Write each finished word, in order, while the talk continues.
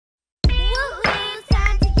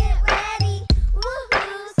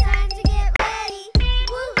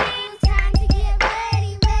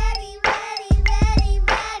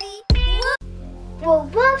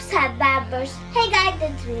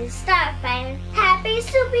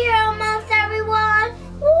Superhero Month, everyone!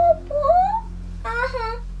 Whoop,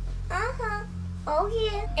 whoop. Oh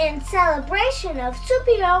yeah. In celebration of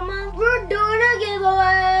Superhero Month, we're doing a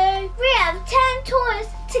giveaway. We have 10 toys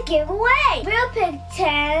to give away. We'll pick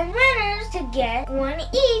 10 winners to get one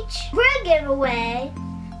each. We'll give away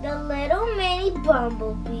the little mini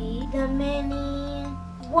Bumblebee, the mini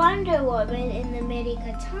Wonder Woman, and the mini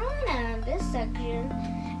Katana in this section.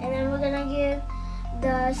 And then we're gonna give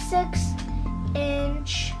the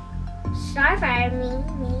 6-inch Starfire,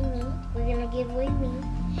 me. We're gonna give away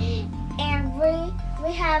me. And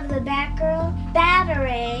we have the Batgirl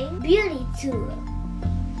Batarang Beauty Tool.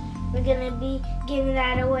 We're gonna be giving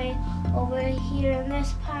that away over here in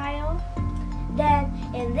this pile. Then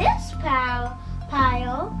in this pile,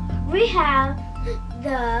 we have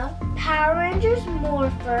the Power Rangers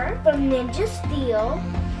Morpher from Ninja Steel.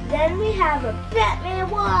 Then we have a Batman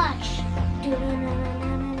watch. Batman!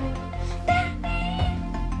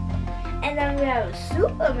 And then we have a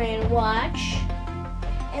Superman watch.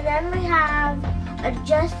 And then we have a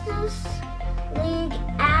Justice League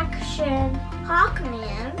Action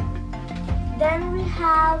Hawkman. Then we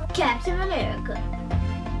have Captain America.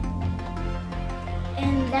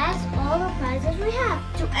 And that's all the prizes we have.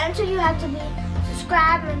 To enter, you have to be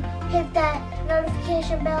subscribed and hit that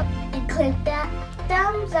notification bell and click that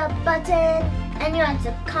thumbs up button. And you have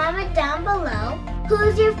to comment down below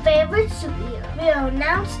who's your favorite superhero. We'll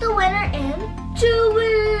announce the winner in 2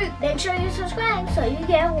 weeks. Make sure you subscribe so you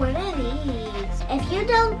get one of these. If you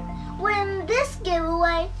don't win this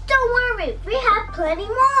giveaway, don't worry, we have plenty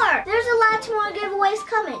more. There's a lot more giveaways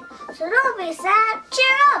coming, so don't be sad.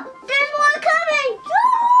 Cheer up, there's more coming.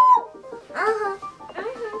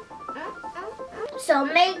 So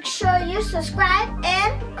make sure you subscribe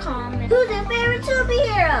and comment who's your favorite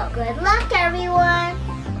superhero. Good luck, everyone.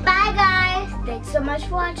 Bye, guys. Thanks so much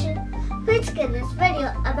for watching. Please give this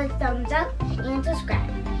video a big thumbs up and subscribe.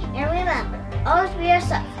 And remember, always be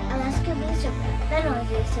yourself, unless you can be super. Then always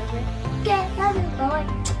be super. Okay, love you,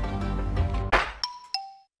 bye.